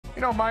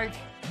You know, Mike,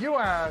 you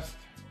asked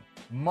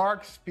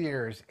Mark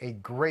Spears a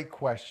great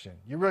question.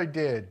 You really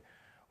did.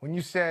 When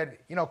you said,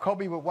 you know,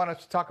 Kobe would want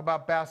us to talk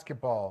about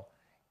basketball.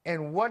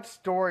 And what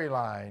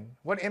storyline,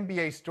 what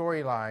NBA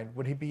storyline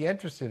would he be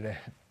interested in?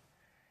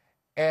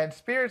 And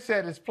Spears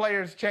said his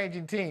players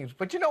changing teams.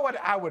 But you know what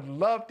I would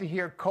love to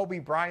hear Kobe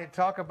Bryant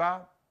talk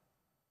about?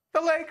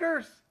 The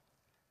Lakers.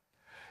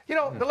 You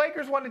know, the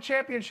Lakers won the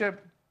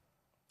championship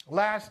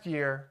last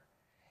year,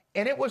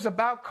 and it was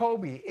about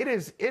Kobe. It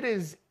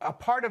is a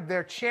part of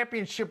their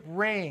championship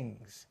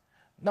rings.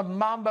 The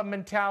Mamba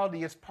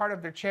Mentality is part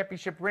of their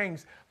championship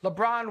rings.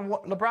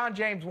 LeBron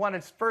James won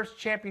his first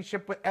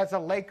championship as a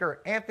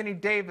Laker. Anthony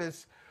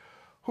Davis,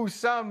 who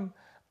some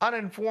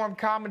uninformed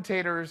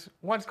commentators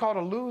once called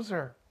a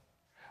loser,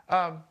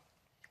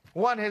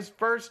 won his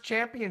first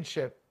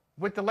championship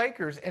with the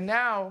Lakers. And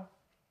now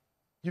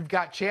you've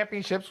got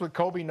championships what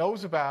Kobe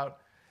knows about,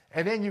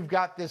 and then you've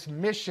got this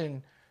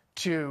mission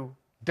to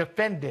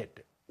defend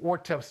it or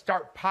to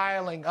start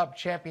piling up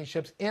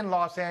championships in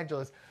Los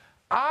Angeles.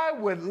 I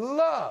would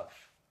love,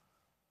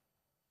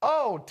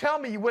 tell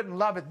me you wouldn't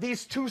love it,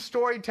 these two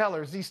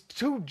storytellers, these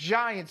two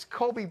giants,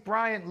 Kobe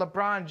Bryant,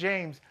 LeBron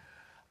James,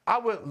 I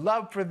would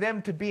love for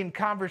them to be in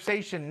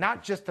conversation,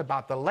 not just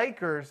about the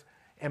Lakers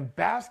and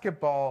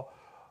basketball,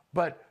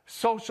 but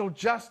social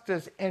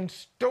justice and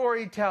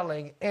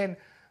storytelling and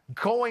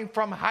going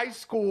from high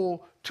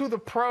school to the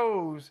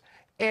pros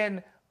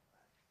and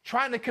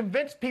trying to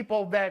convince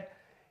people that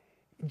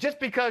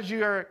just because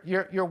you're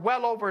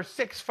well over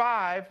 6'5",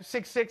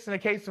 6'6" in the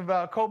case of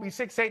Kobe,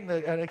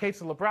 6'8" in the case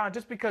of LeBron,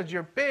 just because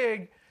you're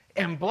big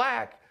and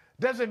black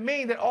doesn't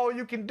mean that all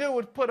you can do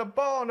is put a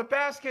ball in the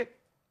basket.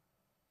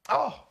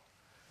 Oh,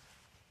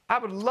 I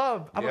would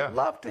love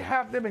to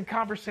have them in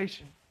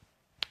conversation.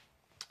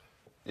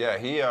 Yeah,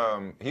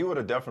 he would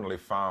have definitely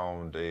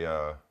found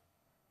a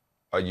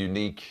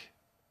unique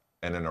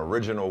and an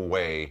original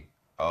way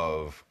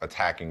of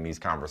attacking these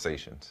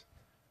conversations.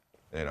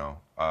 You know,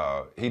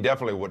 he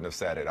definitely wouldn't have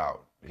sat it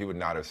out. He would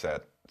not have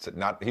sat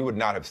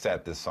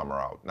this summer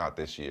out, not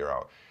this year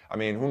out. I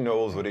mean, who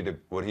knows what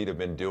he'd have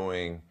been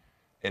doing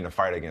in the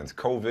fight against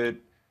COVID?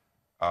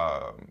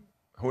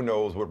 Who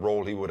knows what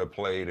role he would have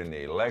played in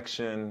the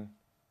election?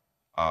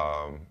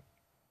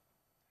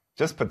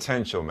 Just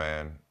potential,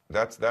 man.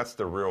 That's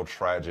the real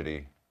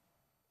tragedy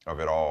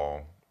of it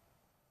all.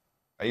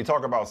 And you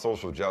talk about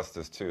social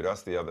justice too.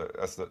 That's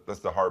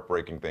the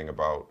heartbreaking thing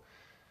about,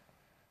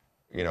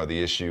 you know, the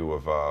issue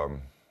of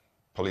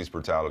police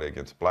brutality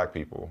against black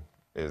people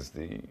is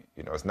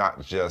it's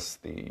not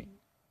just the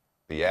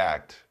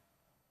act,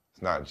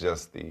 it's not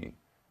just the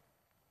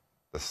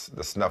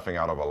snuffing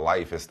out of a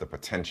life, it's the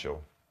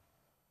potential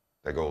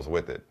that goes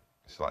with it.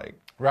 It's like,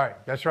 right,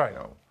 that's right. You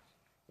know,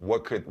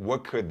 what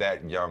could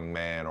that young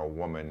man or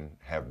woman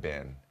have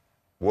been?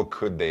 What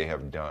could they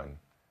have done?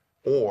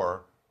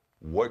 Or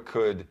what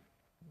could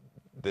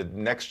the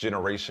next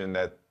generation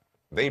that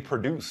they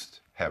produced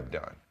have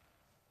done?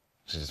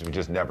 We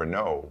just never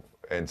know.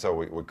 And so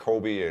with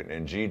Kobe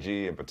and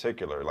Gigi in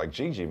particular, like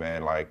Gigi,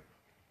 man, like,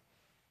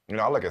 you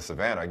know, I look at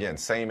Savannah, again,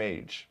 same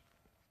age.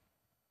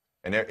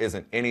 And there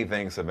isn't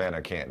anything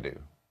Savannah can't do.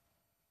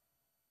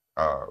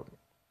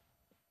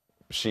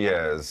 She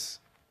has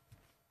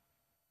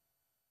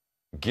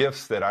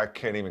gifts that I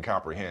can't even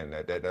comprehend,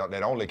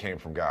 that only came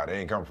from God. They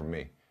ain't come from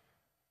me.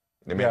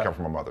 They may come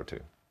from my mother,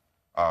 too.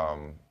 I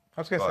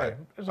was going to say,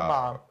 there's a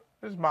mom.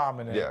 There's mom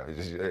in it. Yeah,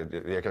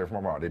 it came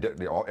from my mom.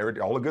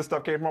 All the good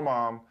stuff came from my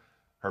mom.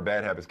 Her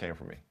bad habits came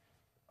from me.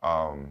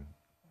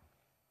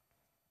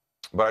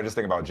 But I just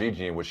think about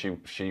Gigi and what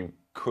she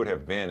could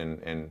have been,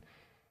 and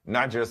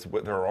not just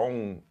with her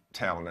own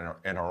talent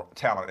and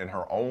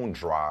her own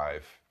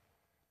drive,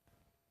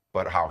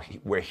 but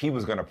where he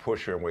was going to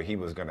push her and where he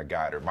was going to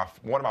guide her.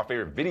 One of my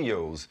favorite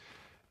videos,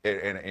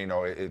 and you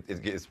know,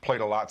 it's played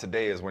a lot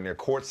today, is when they're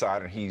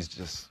courtside and he's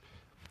just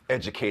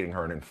educating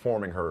her and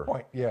informing her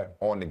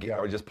on the game,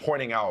 or just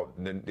pointing out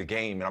the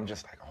game, and I'm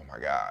just like, oh my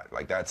God,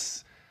 like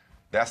that's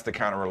the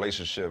kind of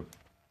relationship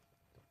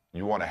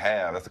you want to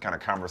have. That's the kind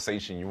of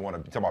conversation you want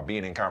to talk about.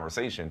 Being in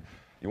conversation,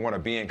 you want to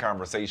be in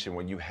conversation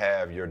when you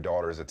have your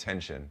daughter's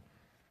attention.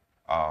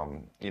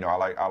 You know,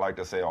 I like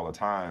to say all the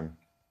time,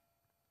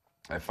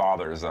 that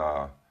fathers,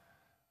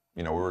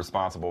 you know, we're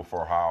responsible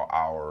for how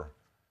our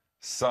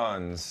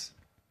sons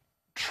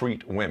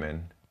treat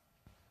women,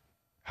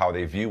 how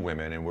they view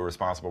women, and we're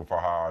responsible for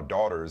how our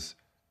daughters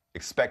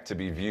expect to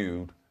be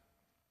viewed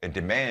and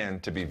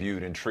demand to be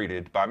viewed and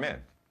treated by men.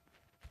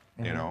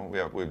 Mm-hmm. You know, we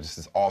have just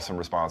this awesome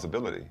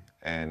responsibility,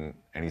 and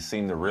he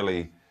seemed to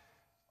really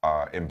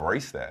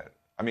embrace that.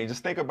 I mean,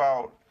 just think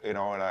about, you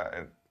know,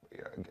 and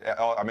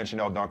I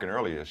mentioned Elle Duncan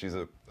earlier. She's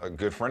a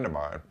good friend of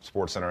mine,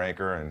 SportsCenter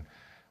anchor, and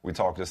we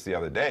talked just the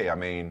other day. I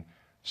mean,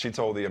 she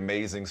told the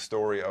amazing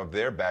story of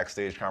their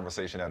backstage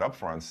conversation at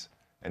Upfronts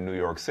in New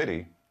York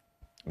City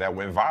that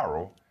went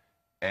viral,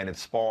 and it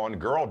spawned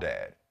Girl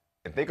Dad.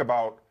 And think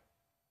about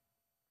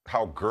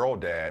how Girl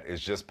Dad is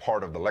just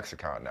part of the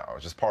lexicon now.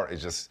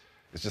 It's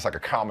just like a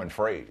common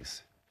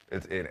phrase.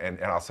 And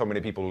how so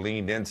many people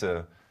leaned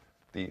into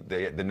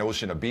the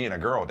notion of being a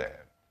girl dad.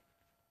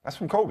 That's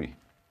from Kobe.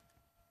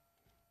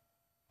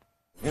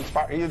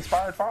 He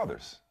inspired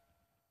fathers.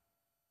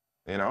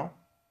 You know?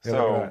 Yeah,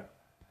 so,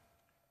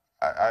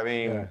 I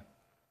mean,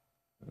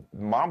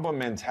 Mamba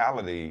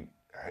mentality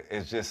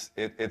is just,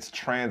 it's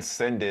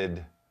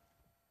transcended.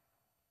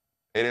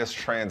 It has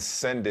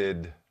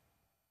transcended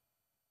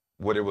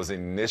what it was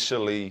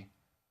initially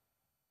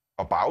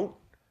about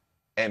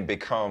and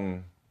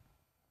become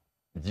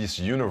just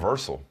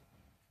universal.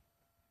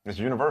 It's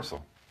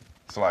universal.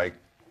 It's like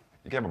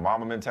you can have a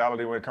Mamba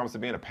mentality when it comes to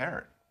being a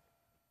parent.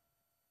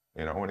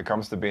 You know, when it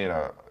comes to being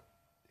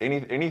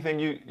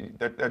anything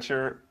that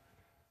you're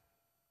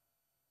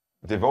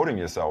devoting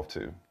yourself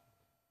to.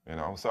 You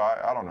know, so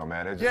I don't know,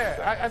 man.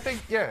 I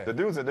think the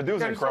dude's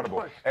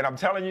incredible, and I'm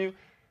telling you,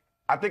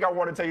 I think I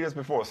wanted to tell you this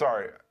before.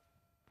 Sorry,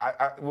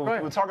 we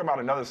were talking about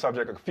another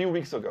subject a few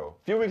weeks ago.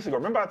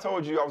 Remember I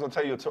told you I was gonna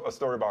tell you a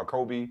story about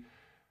Kobe.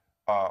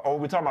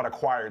 We're talking about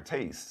acquired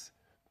tastes.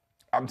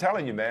 I'm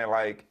telling you, man,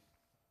 like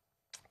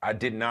I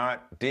did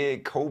not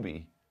dig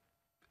Kobe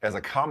as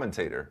a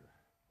commentator.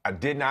 I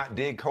did not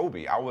dig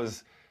Kobe. I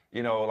was,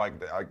 you know,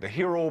 like the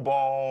hero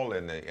ball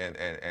and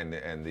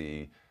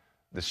the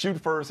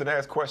shoot first and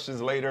ask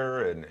questions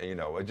later, and you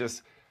know, it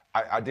just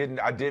I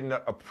didn't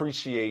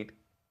appreciate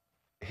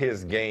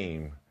his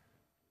game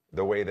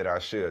the way that I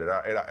should,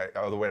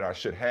 or the way that I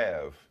should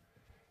have.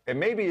 And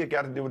maybe it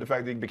got to do with the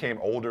fact that he became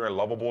older and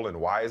lovable and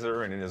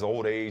wiser, and in his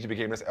old age, he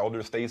became this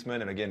elder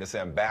statesman, and again, this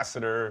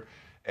ambassador,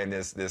 and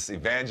this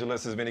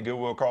evangelist, as Vinny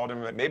Goodwill called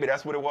him. Maybe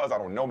that's what it was. I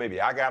don't know. Maybe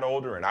I got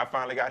older and I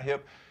finally got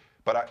hip.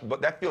 But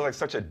that feels like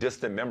such a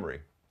distant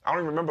memory. I don't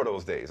even remember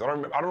those days. I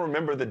don't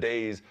remember the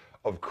days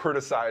of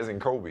criticizing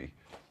Kobe.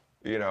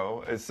 You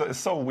know, it's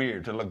so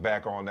weird to look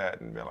back on that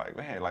and be like,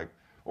 man, like,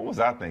 what was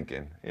I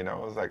thinking? You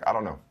know, it's like, I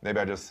don't know. Maybe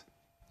I don't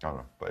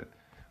know. But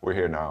we're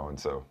here now, and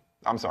so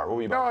I'm sorry. What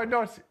were you about?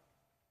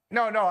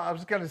 No. I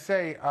was going to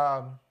say,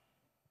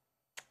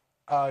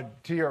 to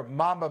your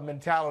Mamba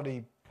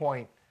mentality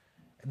point,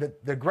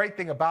 the great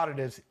thing about it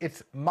is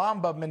it's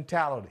Mamba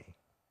mentality.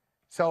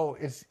 So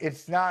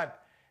it's not,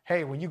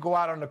 hey, when you go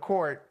out on the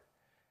court,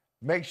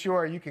 make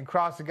sure you can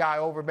cross the guy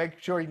over, make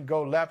sure you can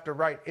go left or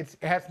right. It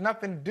has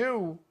nothing to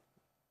do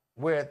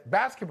with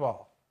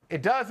basketball.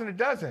 It does and it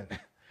doesn't.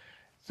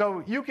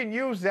 So you can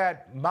use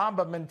that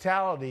Mamba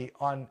mentality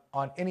on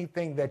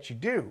anything that you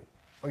do,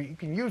 or you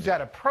can use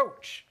that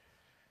approach.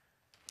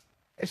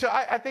 And so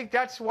I think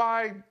that's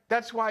why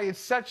it's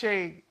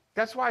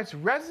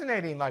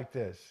resonating like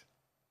this.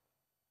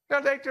 You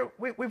know,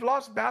 we've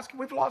lost basketball.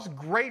 We've lost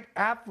great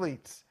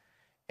athletes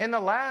in the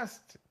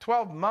last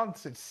 12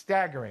 months. It's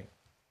staggering.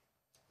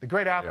 The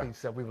great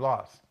athletes that we've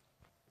lost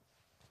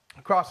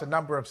across a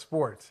number of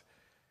sports.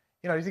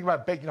 You know, you think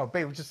about,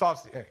 we just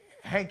lost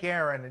Hank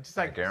Aaron, and just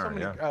like so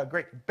many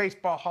great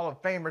baseball Hall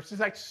of Famers. There's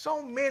like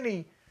so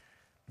many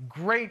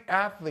great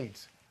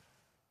athletes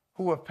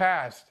who have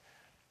passed.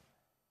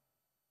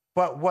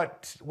 But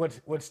what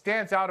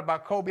stands out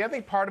about Kobe, I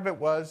think part of it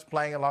was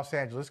playing in Los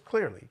Angeles,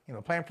 clearly, you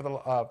know, playing for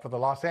the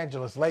Los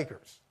Angeles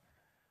Lakers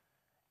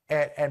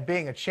and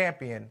being a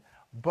champion.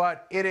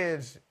 But it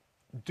is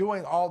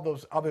doing all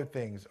those other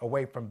things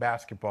away from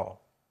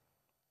basketball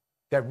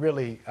that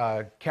really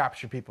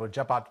capture people,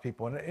 jump out to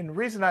people. And the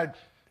reason I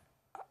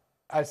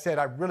said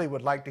I really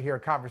would like to hear a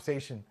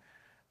conversation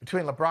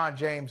between LeBron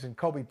James and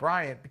Kobe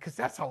Bryant, because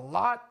that's a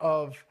lot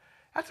of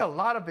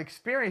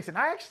experience. And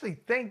I actually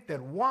think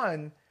that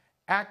one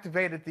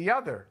activated the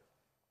other.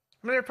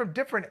 I mean, they're from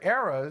different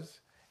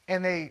eras,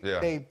 and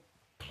they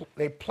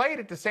played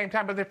at the same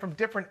time, but they're from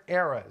different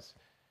eras.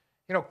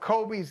 You know,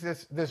 Kobe's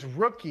this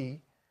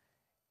rookie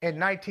in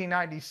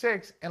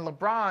 1996, and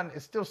LeBron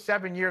is still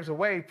 7 years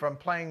away from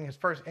playing his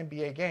first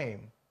NBA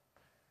game.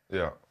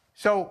 Yeah.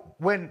 So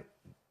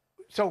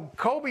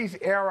Kobe's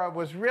era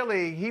was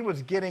really, he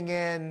was getting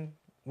in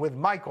with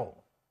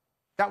Michael.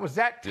 That was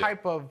that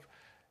type of,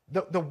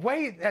 the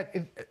way that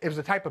it was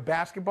a type of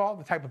basketball.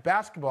 The type of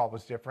basketball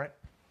was different.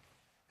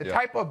 The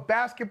type of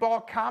basketball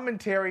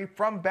commentary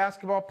from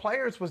basketball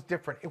players was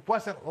different. It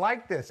wasn't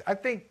like this. I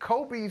think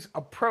Kobe's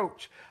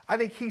approach, I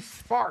think he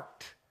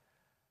sparked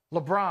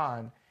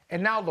LeBron.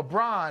 And now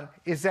LeBron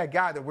is that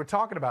guy that we're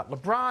talking about.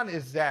 LeBron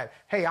is that,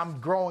 hey, I'm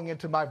growing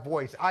into my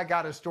voice. I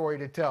got a story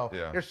to tell.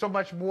 Yeah. There's so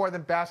much more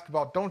than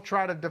basketball. Don't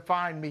try to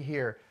define me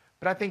here.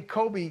 But I think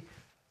Kobe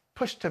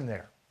pushed him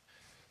there.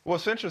 Well,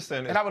 it's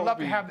interesting. And I would love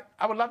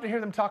to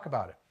hear them talk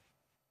about it.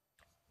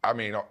 I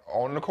mean,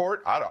 on the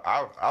court,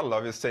 I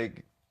love his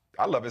take.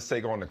 I love his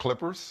take on the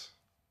Clippers.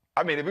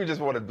 I mean, if we just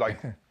want to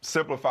like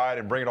simplify it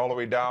and bring it all the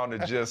way down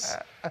to just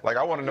like,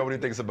 I want to know what he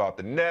thinks about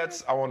the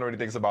Nets. I want to know what he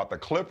thinks about the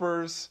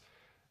Clippers.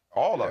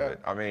 All of it.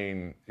 I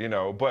mean, you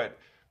know, but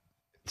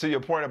to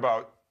your point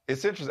about,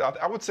 it's interesting.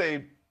 I would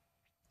say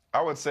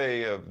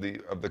of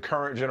the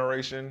current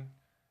generation,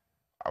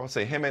 I would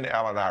say him and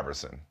Allen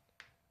Iverson.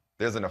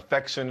 There's an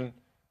affection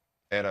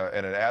and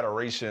an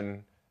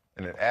adoration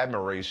and an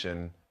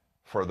admiration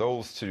for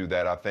those two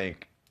that I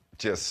think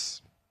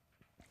just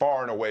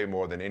far and away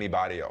more than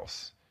anybody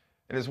else.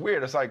 And it's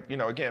weird. It's like, you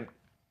know, again,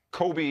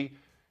 Kobe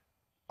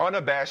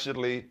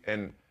unabashedly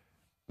and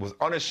was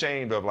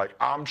unashamed of like,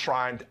 I'm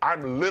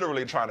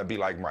literally trying to be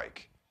like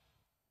Mike.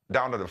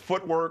 Down to the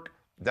footwork,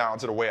 down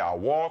to the way I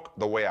walk,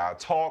 the way I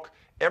talk.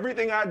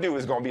 Everything I do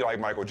is going to be like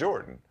Michael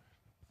Jordan.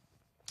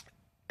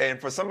 And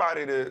for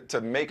somebody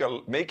to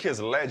make his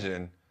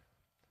legend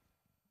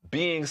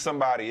being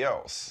somebody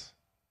else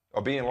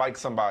or being like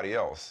somebody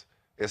else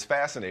is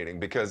fascinating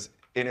because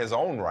in his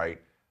own right,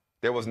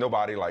 there was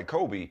nobody like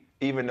Kobe,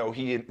 even though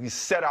he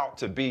set out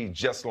to be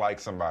just like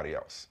somebody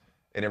else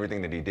in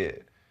everything that he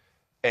did.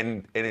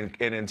 And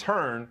in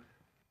turn,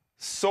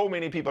 so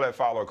many people that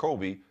follow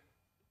Kobe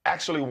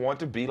actually want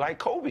to be like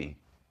Kobe.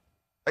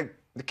 Like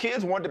the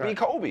kids want to be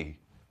Kobe,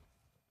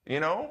 you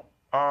know?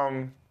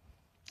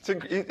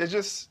 It's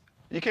just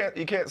you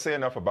can't say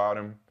enough about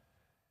him.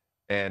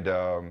 And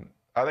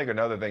I think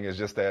another thing is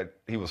just that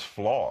he was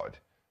flawed.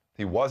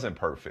 He wasn't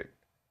perfect.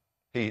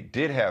 He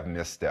did have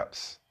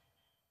missteps,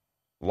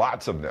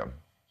 lots of them.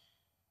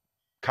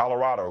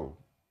 Colorado,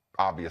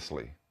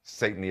 obviously,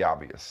 stating the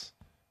obvious,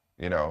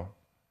 you know.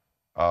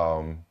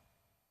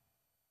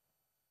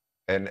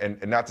 And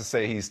not to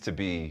say he's to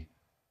be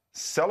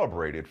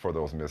celebrated for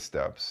those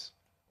missteps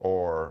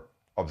or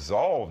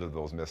absolved of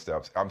those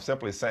missteps. I'm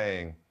simply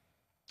saying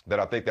that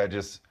I think that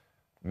just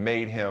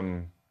made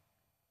him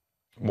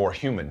more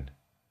human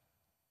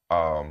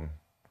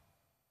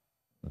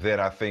than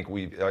I think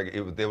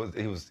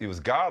he was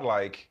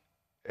godlike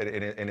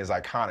in his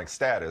iconic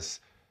status,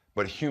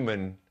 but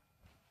human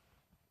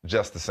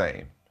just the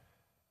same,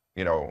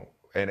 you know.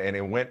 And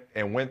it went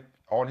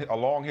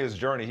along his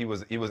journey. He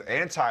was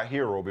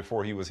anti-hero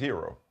before he was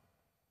hero.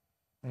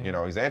 Mm-hmm. You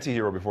know, he's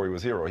anti-hero before he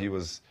was hero. He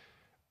was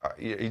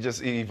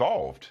he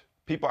evolved.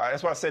 People.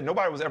 That's why I said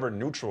nobody was ever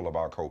neutral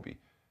about Kobe.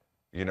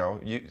 You know,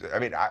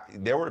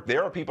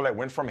 there are people that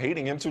went from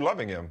hating him to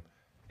loving him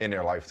in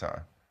their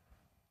lifetime.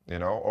 You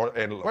know,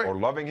 or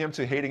loving him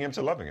to hating him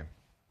to loving him.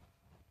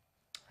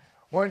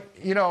 Well,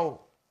 you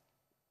know,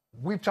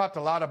 we've talked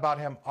a lot about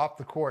him off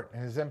the court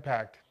and his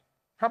impact.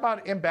 How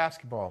about in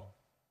basketball?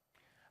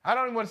 I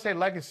don't even want to say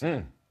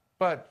legacy,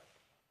 but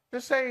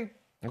just say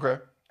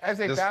as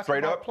a just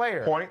basketball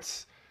player,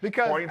 points,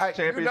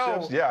 championships. You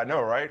know, yeah, I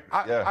know, right?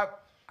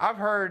 I've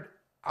heard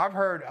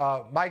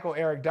Michael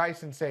Eric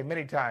Dyson say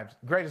many times,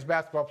 greatest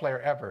basketball player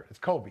ever is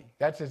Kobe.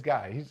 That's his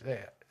guy. He's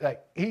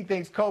he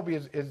thinks Kobe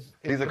is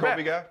he's a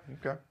Kobe guy.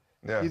 Okay,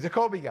 yeah, he's a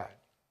Kobe guy.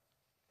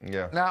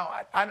 Yeah. Now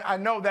I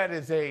know that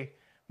is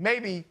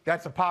maybe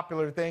that's a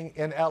popular thing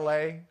in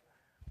LA,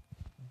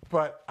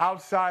 but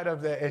outside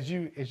of as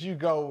you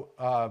go,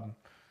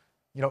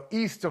 you know,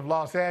 east of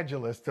Los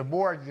Angeles, the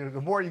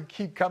more you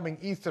keep coming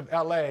east of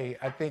LA,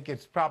 I think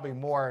it's probably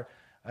more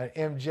an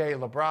MJ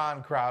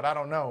LeBron crowd. I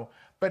don't know.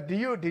 But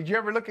did you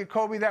ever look at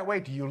Kobe that way?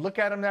 Do you look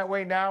at him that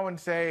way now and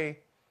say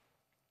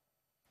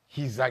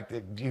he's like,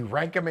 do you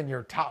rank him in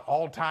your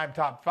all-time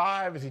top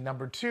 5? Is he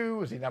number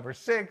 2? Is he number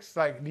 6?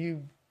 Like,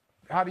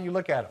 how do you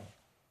look at him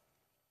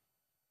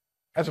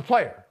as a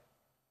player?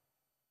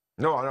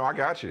 No, I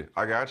got you.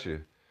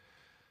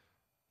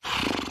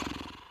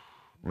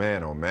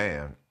 Man, oh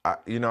man.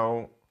 You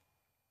know,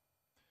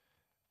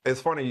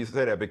 it's funny you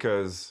say that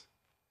because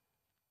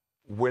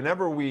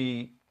whenever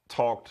we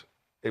talked,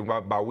 and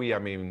by we I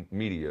mean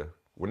media,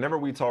 whenever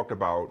we talked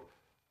about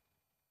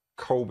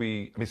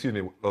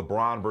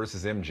LeBron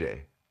versus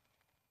MJ,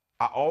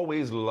 I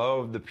always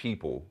loved the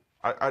people,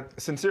 I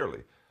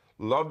sincerely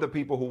loved the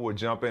people who would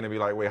jump in and be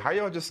like, wait, how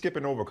y'all just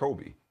skipping over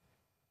Kobe?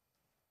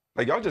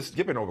 Like, y'all just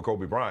skipping over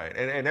Kobe Bryant.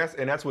 And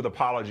that's with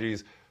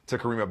apologies to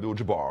Kareem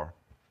Abdul-Jabbar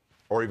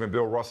or even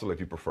Bill Russell if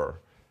you prefer.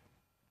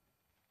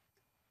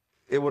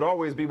 It would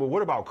always be, well,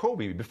 what about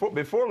Kobe?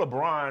 Before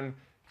LeBron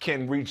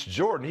can reach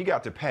Jordan, he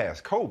got to pass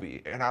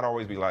Kobe. And I'd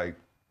always be like,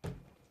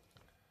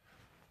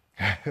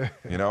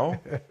 you know,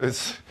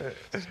 it's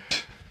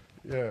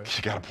you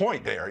got a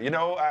point there, you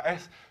know.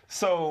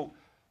 So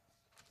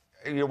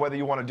you know, whether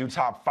you want to do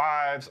top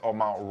 5s or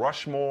Mount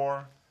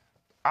Rushmore,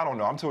 I don't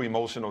know. I'm too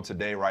emotional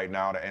today right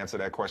now to answer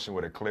that question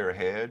with a clear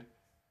head.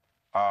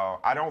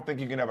 I don't think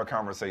you can have a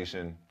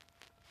conversation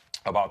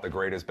about the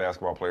greatest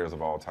basketball players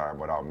of all time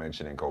without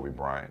mentioning Kobe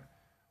Bryant.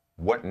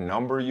 What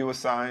number you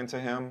assign to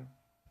him,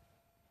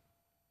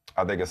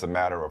 I think it's a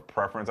matter of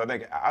preference. I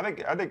think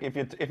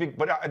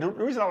the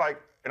reason I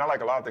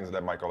like a lot of things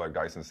that Michael Eric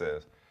Dyson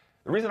says.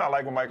 The reason I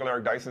like when Michael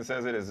Eric Dyson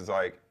says it is it's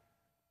like,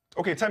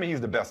 okay, tell me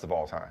he's the best of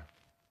all time.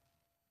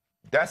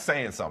 That's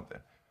saying something.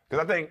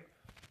 Because I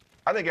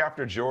think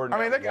after Jordan.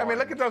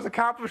 Look at those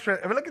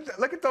accomplishments.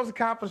 Look at those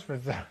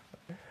accomplishments.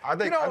 I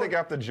think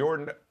after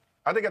Jordan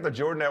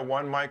that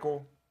won,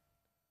 Michael.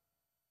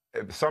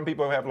 Some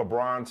people have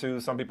LeBron 2,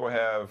 some people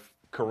have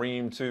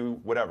Kareem 2,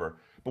 whatever.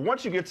 But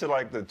once you get to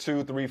like the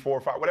 2, 3, 4,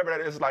 5, whatever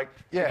that is, like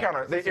they're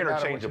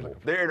interchangeable.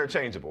 They're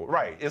interchangeable,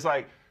 right? It's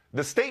like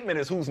the statement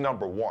is who's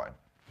number 1.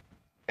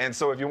 And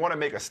so if you want to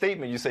make a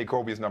statement, you say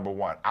Kobe is number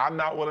 1. I'm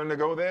not willing to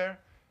go there,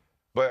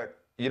 but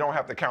you don't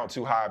have to count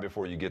too high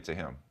before you get to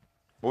him.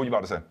 What were you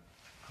about to say?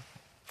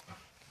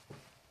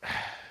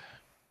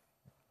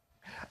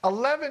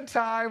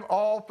 11-time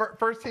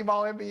first team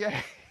All NBA.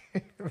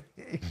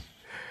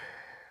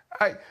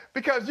 Right,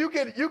 because you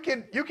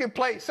can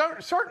play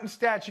certain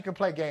stats you can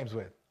play games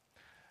with.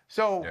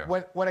 So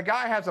when a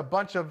guy has a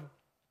bunch of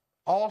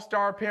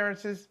all-star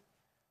appearances,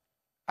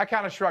 I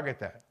kind of shrug at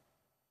that.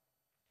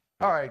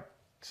 All right,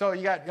 so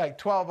you got like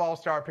 12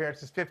 all-star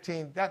appearances,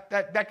 15.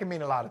 That can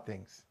mean a lot of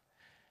things.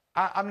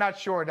 I'm not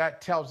sure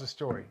that tells the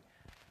story.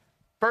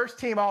 First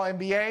team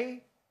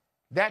All-NBA,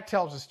 that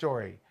tells the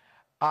story.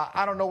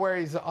 I don't know where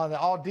he's on the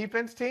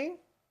all-defense team.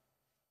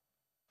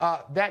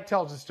 That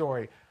tells the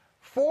story.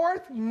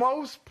 Fourth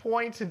most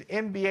points in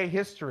NBA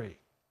history.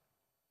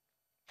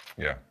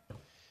 Yeah.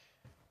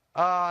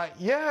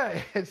 Yeah,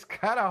 it's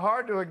kind of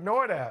hard to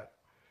ignore that.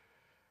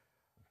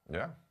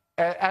 Yeah.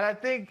 And I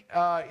think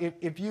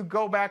if you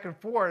go back and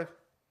forth,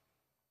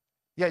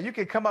 yeah, you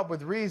can come up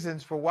with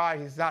reasons for why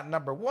he's not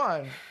number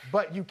one,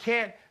 but you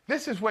can't.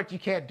 This is what you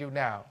can't do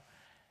now.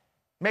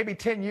 Maybe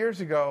 10 years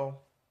ago,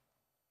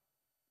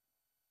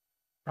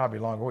 probably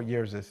longer. What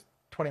year is this?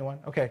 21?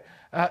 Okay.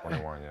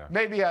 21, yeah.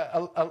 Maybe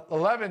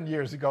 11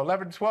 years ago,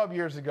 11, 12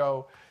 years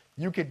ago,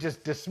 you could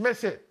just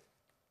dismiss it.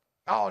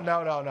 Oh,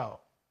 no.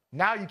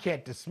 Now you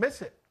can't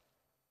dismiss it.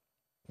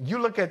 You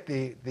look at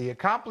the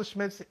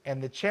accomplishments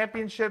and the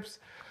championships,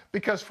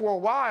 because for a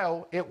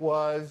while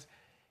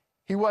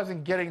he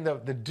wasn't getting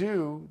the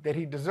due that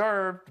he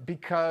deserved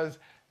because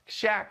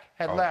Shaq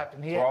had left.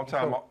 And he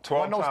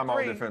 12-time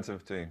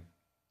all-defensive team.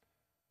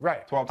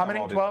 Right. 12-time How many?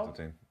 all-defensive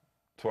team.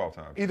 12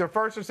 times. Either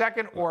first or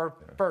second or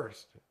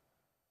first.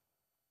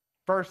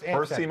 First and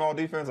first second. team all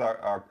defense.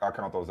 I'll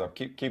count those up.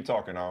 Keep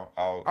talking. All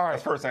right.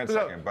 That's first and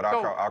second, but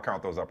I'll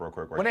count those up real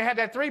quick. When they had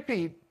that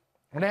three-peat,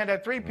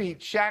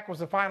 Shaq was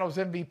the Finals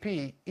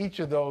MVP each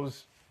of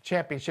those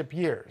championship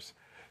years.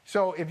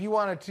 So if you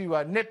wanted to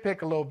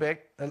nitpick a little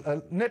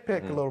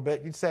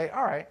bit, you'd say,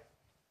 all right.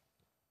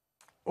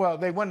 Well,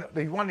 they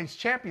won these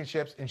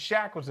championships, and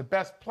Shaq was the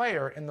best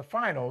player in the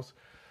finals.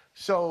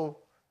 So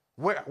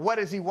what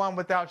has he won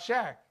without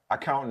Shaq? I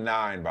count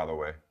 9, by the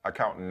way. I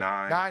count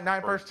 9.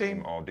 Nine first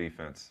team all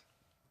defense,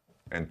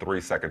 and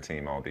 3 second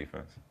team all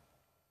defense.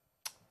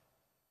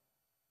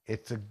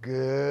 It's a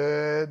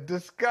good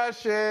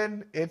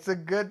discussion.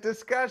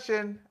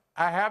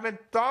 I haven't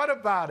thought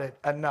about it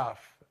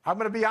enough. I'm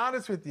going to be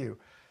honest with you.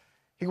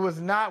 He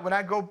was not, when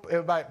I go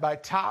by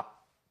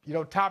top,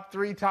 top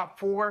 3, top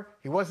 4,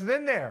 he wasn't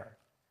in there.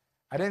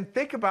 I didn't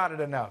think about it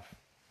enough.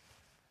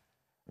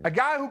 A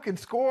guy who can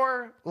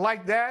score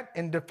like that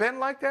and defend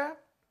like that,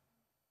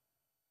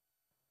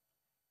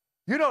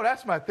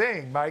 that's my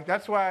thing, Mike.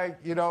 That's why,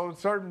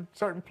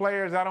 certain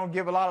players I don't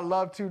give a lot of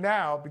love to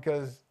now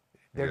because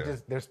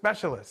they're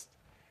specialists,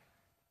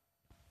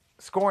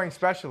 scoring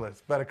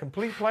specialists. But a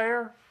complete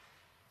player,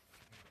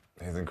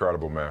 he's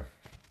incredible, man.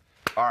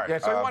 All right. Yeah,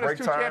 so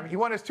he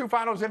won his 2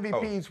 Finals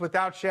MVPs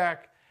without Shaq,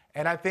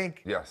 and I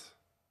think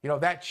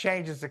that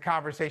changes the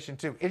conversation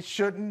too. It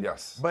shouldn't,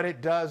 but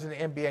it does in the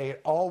NBA.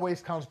 It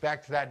always comes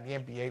back to that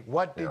in the NBA.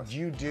 What did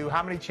you do?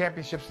 How many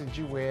championships did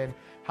you win?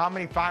 How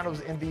many Finals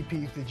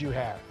MVPs did you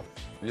have?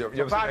 You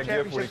ever seen that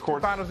GIF where he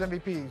courtside? Finals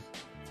MVPs.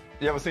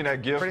 You ever seen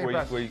that GIF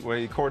where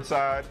he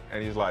courtside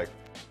and he's like,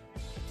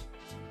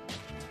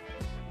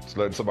 just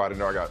letting somebody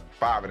know I got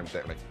 5 of them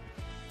things.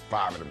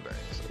 5 of them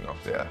things,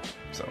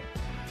 So,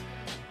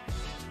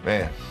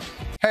 man.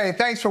 Hey,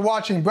 thanks for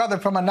watching Brother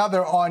from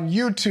Another on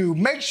YouTube.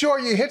 Make sure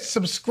you hit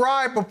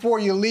subscribe before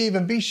you leave,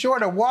 and be sure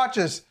to watch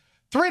us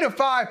 3 to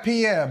 5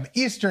 p.m.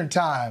 Eastern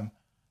Time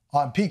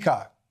on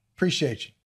Peacock. Appreciate you.